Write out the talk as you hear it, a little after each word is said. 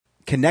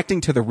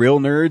connecting to the real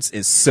nerds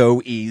is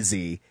so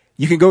easy.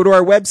 You can go to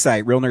our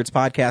website,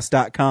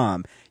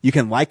 realnerdspodcast.com. You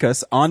can like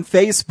us on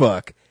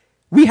Facebook.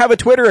 We have a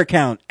Twitter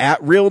account at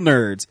Real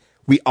Nerds.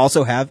 We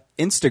also have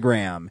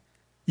Instagram.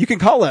 You can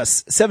call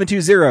us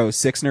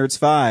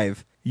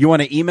 720-6nerds5. You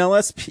want to email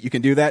us? You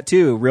can do that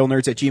too,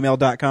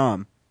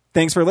 realnerds@gmail.com.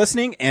 Thanks for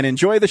listening and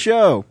enjoy the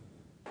show.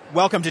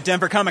 Welcome to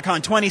Denver Comic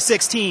Con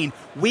 2016.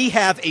 We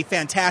have a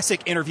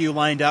fantastic interview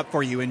lined up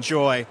for you.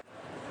 Enjoy.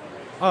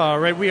 All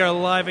right, we are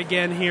live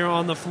again here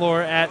on the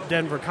floor at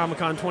Denver Comic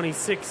Con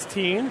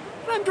 2016. And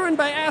I'm joined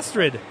by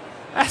Astrid.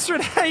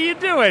 Astrid, how you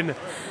doing?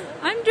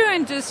 I'm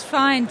doing just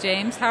fine,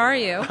 James. How are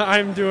you?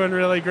 I'm doing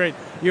really great.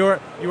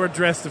 You're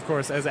dressed, of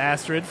course, as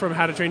Astrid from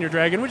How to Train Your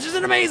Dragon, which is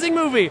an amazing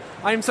movie.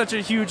 I'm such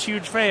a huge,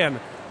 huge fan.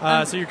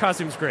 So your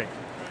costume's great.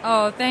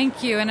 Oh,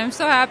 thank you. And I'm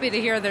so happy to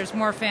hear there's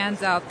more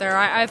fans out there.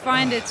 I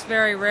find it's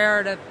very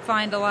rare to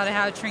find a lot of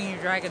How to Train Your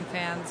Dragon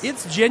fans.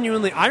 It's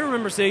genuinely... I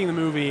remember seeing the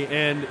movie,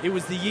 and it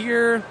was the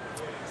year...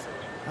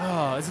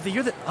 Oh, is it the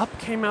year that Up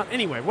came out?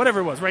 Anyway, whatever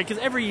it was, right? Because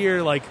every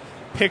year, like...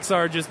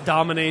 Pixar just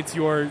dominates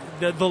the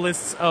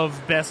lists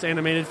of best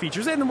animated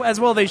features, and as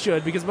well they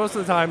should, because most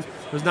of the time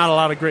there's not a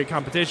lot of great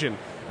competition.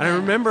 And I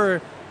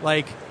remember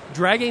like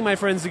dragging my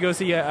friends to go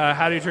see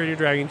How to Train Your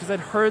Dragon because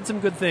I'd heard some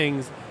good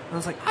things, and I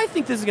was like, I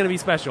think this is going to be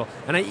special.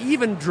 And I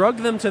even drugged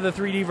them to the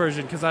 3D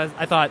version because I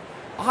thought,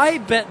 I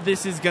bet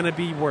this is going to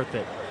be worth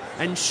it.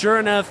 And sure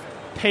enough,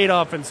 paid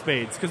off in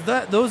spades,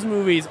 because those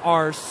movies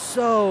are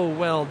so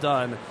well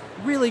done,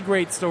 really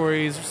great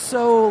stories,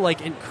 so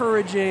like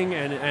encouraging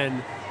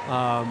and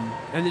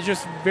it's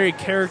just very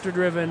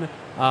character-driven,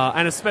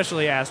 and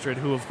especially Astrid,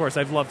 who, of course,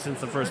 I've loved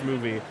since the first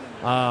movie.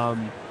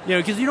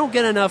 Because you don't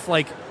get enough,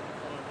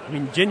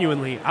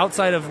 genuinely,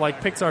 outside of,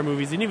 Pixar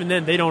movies, and even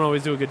then, they don't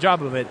always do a good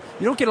job of it,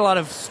 you don't get a lot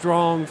of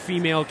strong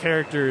female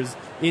characters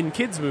in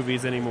kids'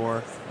 movies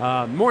anymore.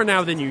 More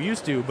now than you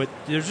used to, but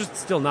there's just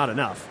still not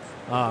enough.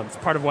 It's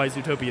part of why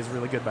Zootopia is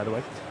really good, by the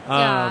way.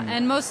 Yeah,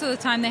 and most of the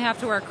time they have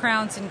to wear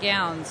crowns and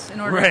gowns in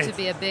order to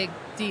be a big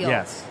deal.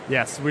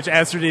 Yes, which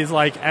Astrid is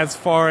as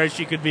far as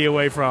she could be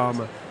away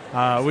from,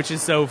 which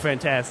is so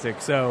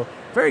fantastic. So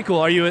very cool.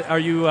 Are you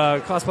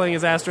cosplaying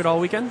as Astrid all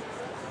weekend?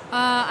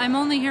 I'm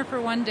only here for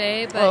one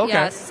day, but okay.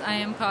 Yes, I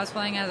am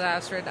cosplaying as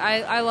Astrid.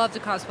 I love to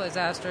cosplay as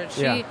Astrid.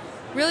 She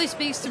really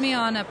speaks to me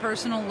on a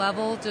personal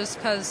level just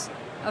because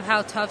of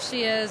how tough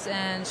she is,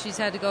 and she's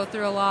had to go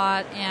through a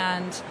lot,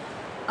 and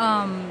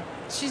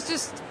she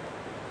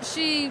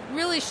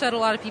really shut a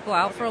lot of people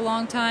out for a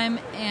long time,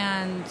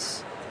 and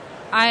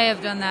I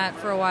have done that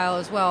for a while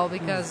as well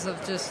because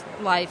of just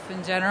life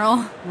in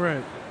general.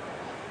 Right.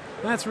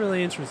 That's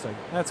really interesting.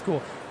 That's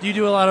cool. Do you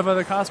do a lot of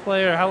other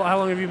cosplay, or how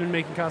long have you been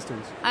making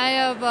costumes? I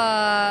have,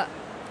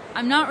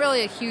 I'm not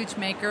really a huge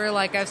maker.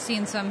 I've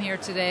seen some here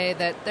today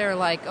that they're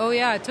like, oh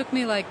yeah, it took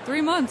me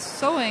 3 months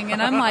sewing,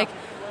 and I'm like,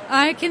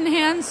 I can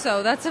hand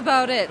sew. That's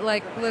about it.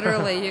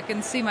 Literally, you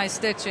can see my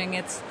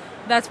stitching.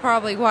 That's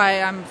probably why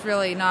I'm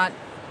really not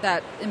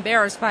that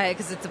embarrassed by it,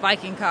 because it's a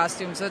Viking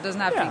costume, so it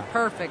doesn't have to be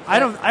perfect. I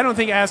don't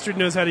think Astrid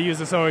knows how to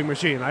use a sewing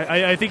machine.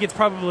 I think it's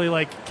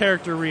probably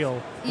character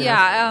real.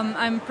 Yeah,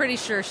 I'm pretty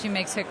sure she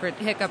makes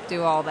Hiccup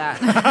do all that.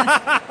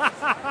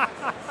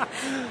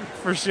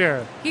 For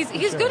sure. He's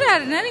good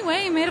at it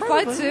anyway. He made a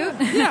flight suit.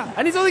 Yeah,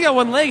 and he's only got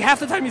one leg.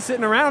 Half the time he's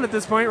sitting around at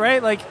this point,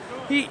 right?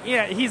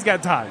 He's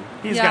got time.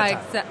 He's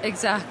got time.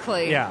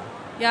 Exactly. Yeah.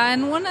 Yeah,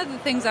 and one of the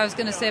things I was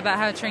going to say about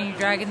How to Train Your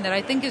Dragon that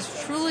I think is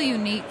truly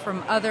unique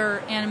from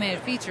other animated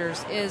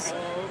features is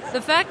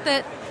the fact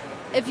that,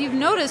 if you've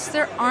noticed,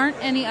 there aren't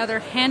any other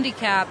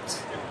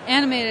handicapped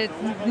animated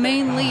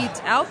main leads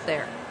out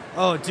there.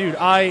 Oh, dude,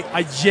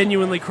 I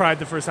genuinely cried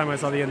the first time I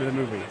saw the end of the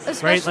movie.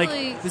 Especially...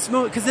 Right? This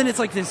moment, because then it's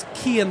this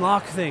key and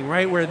lock thing,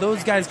 right? Where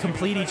those guys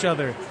complete each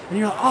other. And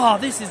you're like, oh,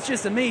 this is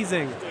just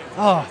amazing.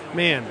 Oh,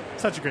 man,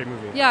 such a great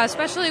movie. Yeah,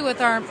 especially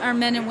with our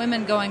men and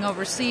women going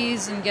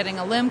overseas and getting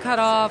a limb cut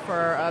off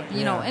or,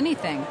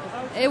 anything.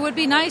 It would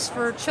be nice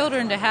for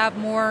children to have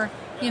more,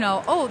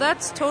 oh,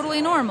 that's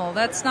totally normal.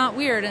 That's not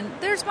weird. And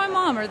there's my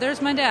mom or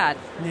there's my dad.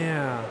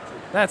 Yeah,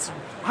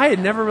 I had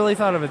never really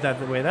thought of it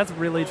that way. That's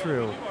really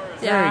true.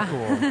 Yeah. Very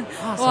cool.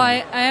 Awesome. Well,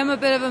 I am a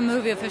bit of a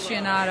movie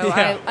aficionado.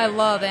 Yeah. I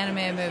love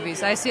animated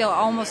movies. I see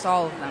almost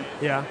all of them.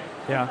 Yeah.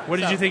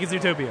 What did you think of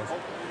Zootopia?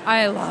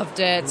 I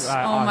loved it.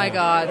 Oh my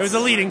God. It was a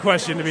leading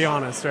question, to be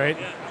honest, right?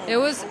 It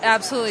was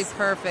absolutely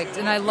perfect,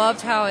 and I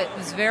loved how it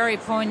was very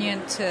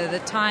poignant to the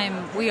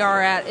time we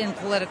are at in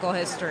political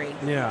history.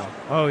 Yeah.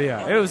 Oh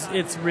yeah.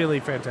 It's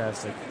really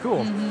fantastic.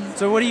 Cool. Mm-hmm.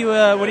 So what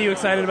are you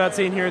excited about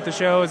seeing here at the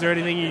show? Is there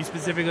anything you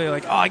specifically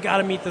I got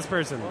to meet this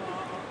person?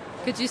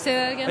 Could you say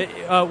that again?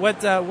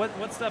 What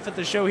stuff at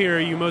the show here are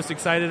you most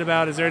excited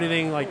about? Is there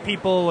anything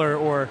people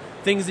or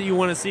things that you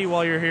want to see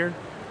while you're here?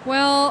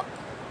 Well,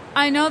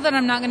 I know that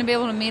I'm not going to be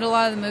able to meet a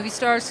lot of the movie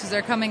stars because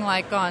they're coming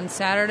on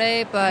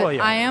Saturday, but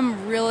I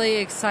am really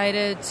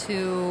excited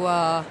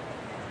to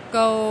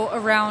go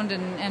around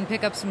and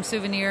pick up some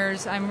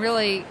souvenirs. I'm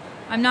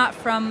not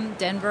from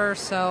Denver,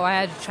 so I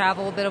had to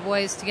travel a bit of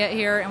ways to get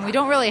here, and we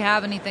don't really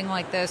have anything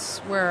like this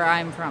where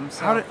I'm from.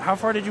 So. How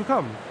far did you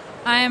come?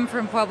 I am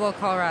from Pueblo,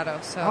 Colorado.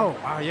 So. Oh,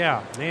 wow,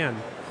 yeah, man.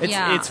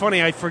 Yeah. It's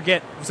funny, I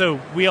forget. So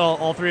we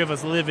all three of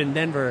us live in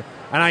Denver,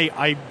 and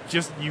I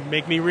just, you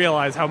make me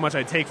realize how much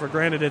I take for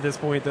granted at this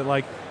point that,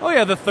 like, oh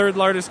yeah, the third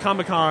largest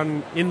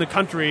Comic-Con in the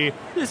country,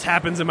 this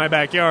happens in my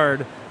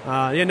backyard.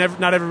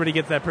 Not everybody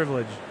gets that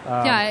privilege.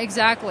 Yeah,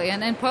 exactly.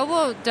 And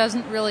Pueblo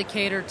doesn't really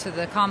cater to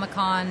the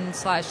Comic-Con /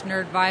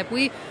 nerd vibe.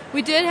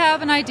 We did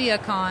have an Idea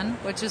Con,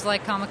 which is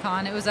like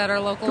Comic-Con. It was at our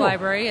local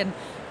library, and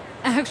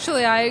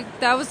actually,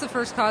 that was the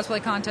first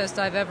cosplay contest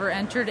I've ever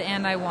entered,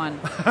 and I won.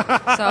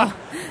 So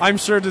I'm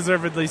sure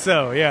deservedly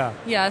so, yeah.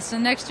 Yes,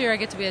 and next year I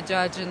get to be a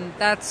judge, and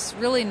that's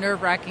really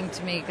nerve-wracking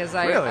to me because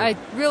Really? I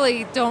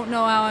really don't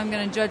know how I'm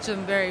going to judge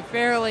them very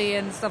fairly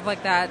and stuff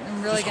like that.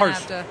 I'm really going to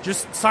have to...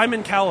 Just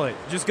Simon Cowell it.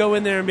 Just go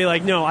in there and be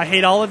like, no, I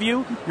hate all of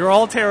you. You're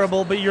all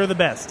terrible, but you're the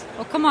best.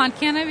 Well, come on.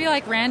 Can't I be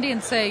like Randy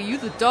and say, you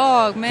the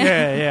dog, man?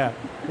 Yeah.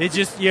 It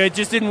just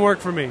didn't work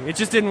for me. It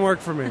just didn't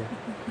work for me.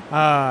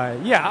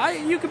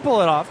 You can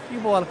pull it off. You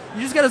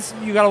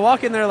gotta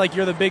walk in there like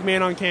you're the big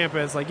man on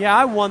campus. Like, yeah,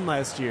 I won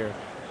last year.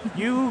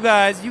 You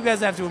guys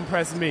have to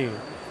impress me.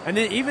 And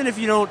then even if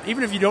you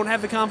don't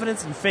have the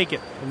confidence, you fake it,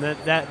 and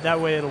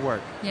that way it'll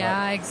work.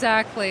 Yeah,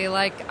 exactly.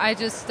 Like I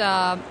just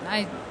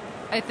I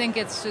think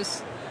it's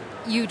just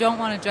you don't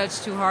want to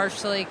judge too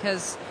harshly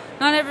because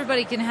not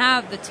everybody can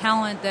have the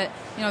talent that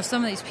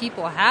some of these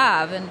people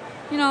have, and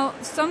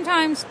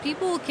sometimes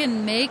people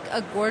can make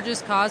a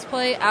gorgeous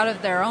cosplay out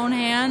of their own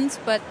hands,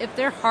 but if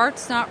their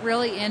heart's not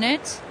really in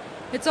it,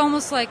 it's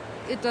almost like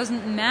it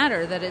doesn't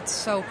matter that it's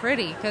so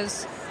pretty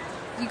because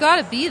you got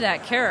to be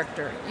that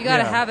character. You got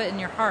to have it in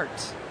your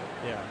heart.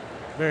 Yeah,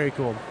 very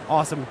cool,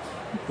 awesome.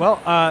 Well,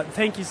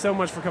 thank you so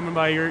much for coming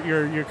by.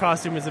 Your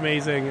costume is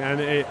amazing,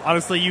 and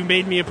honestly, you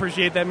made me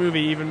appreciate that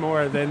movie even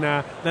more than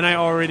I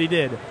already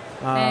did.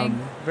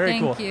 Very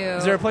cool. Thank you.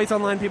 Is there a place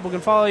online people can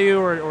follow you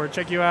or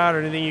check you out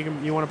or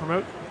anything you want to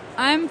promote?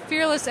 I'm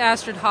Fearless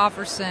Astrid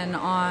Hofferson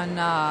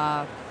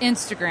on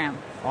Instagram.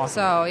 Awesome.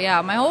 So,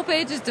 yeah, my whole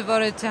page is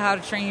devoted to How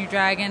to Train Your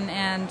Dragon,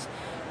 and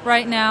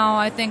right now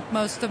I think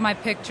most of my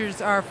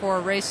pictures are for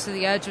Race to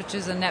the Edge, which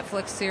is a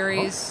Netflix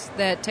series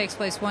that takes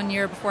place 1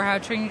 year before How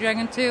to Train Your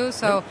Dragon 2.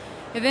 So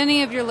if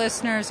any of your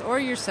listeners or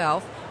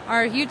yourself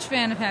are a huge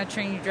fan of How to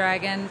Train Your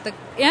Dragon, the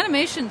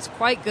animation's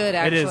quite good,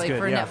 actually,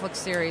 for a Netflix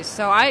series.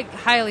 So I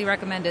highly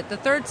recommend it. The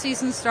third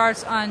season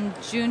starts on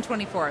June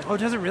 24th. Oh,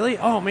 does it really?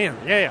 Oh, man.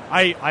 Yeah.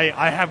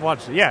 I have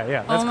watched it. Yeah.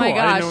 That's cool. Oh, my I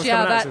didn't know it was gosh.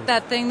 coming out Yeah, soon.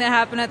 that thing that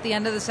happened at the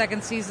end of the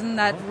second season,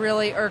 that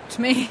really irked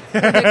me.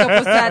 The hiccup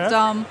was that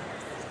dumb.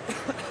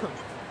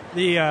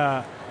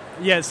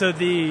 So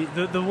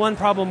the one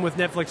problem with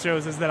Netflix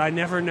shows is that I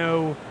never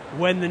know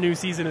when the new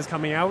season is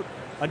coming out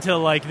until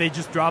like they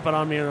just drop it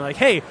on me and they're like,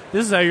 hey,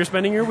 this is how you're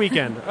spending your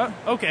weekend.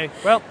 Okay,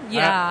 well.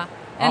 Yeah.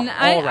 And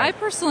right. I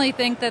personally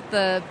think that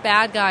the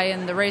bad guy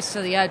in the Race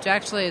to the Edge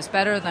actually is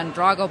better than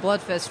Drago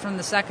Bloodfist from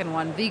the second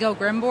one, Viggo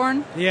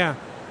Grimborn. Yeah.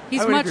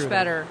 He's much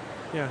better.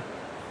 Yeah.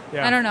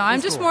 I don't know.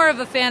 I'm just more of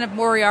a fan of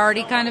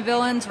Moriarty kind of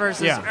villains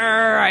versus,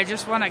 I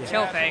just want to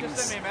kill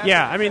things.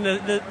 Yeah, I mean,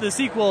 the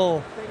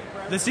sequel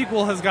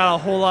has got a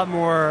whole lot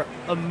more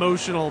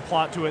emotional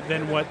plot to it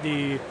than what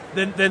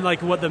than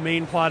what the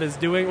main plot is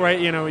doing, right?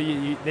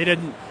 They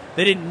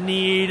didn't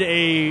need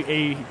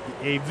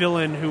a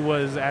villain who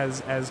was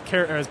as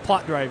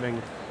plot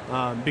driving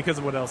because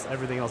of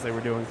everything else they were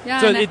doing.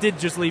 Yeah, so it did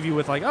just leave you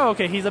with like, oh,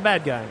 okay, he's a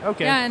bad guy.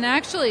 Okay. Yeah, and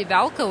actually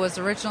Valka was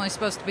originally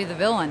supposed to be the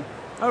villain.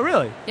 Oh,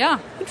 really? Yeah.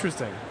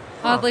 Interesting.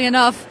 Oddly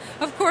enough.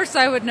 Of course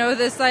I would know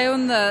this. I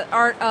own the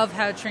Art of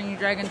How to Train Your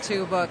Dragon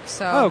 2 book,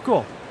 so... Oh,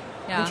 cool.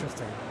 Yeah.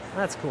 Interesting.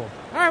 That's cool.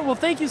 All right, well,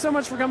 thank you so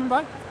much for coming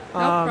by. No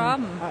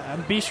problem.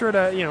 Be sure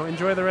to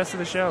enjoy the rest of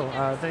the show.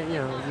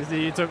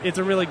 It's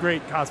a really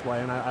great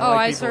cosplay, and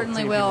I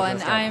certainly will,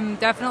 and I'm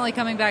definitely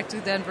coming back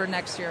to Denver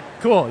next year.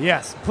 Cool.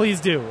 Yes, please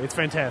do. It's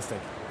fantastic.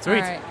 Sweet. All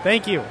right.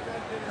 Thank you.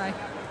 Bye.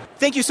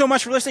 Thank you so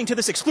much for listening to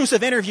this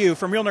exclusive interview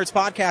from Real Nerds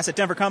Podcast at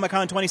Denver Comic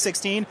Con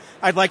 2016.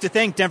 I'd like to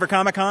thank Denver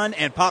Comic Con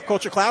and Pop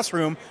Culture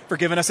Classroom for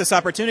giving us this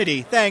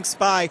opportunity. Thanks.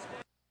 Bye.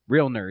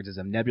 Real Nerds is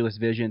a Nebulous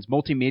Visions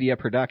multimedia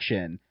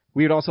production.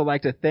 We would also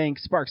like to thank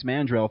Sparks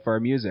Mandrill for our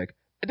music.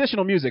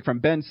 Additional music from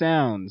Ben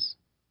Sounds.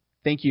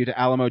 Thank you to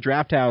Alamo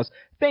Drafthouse.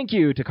 Thank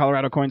you to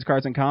Colorado Coins,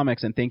 Cards, and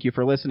Comics. And thank you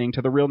for listening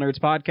to the Real Nerds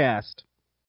Podcast.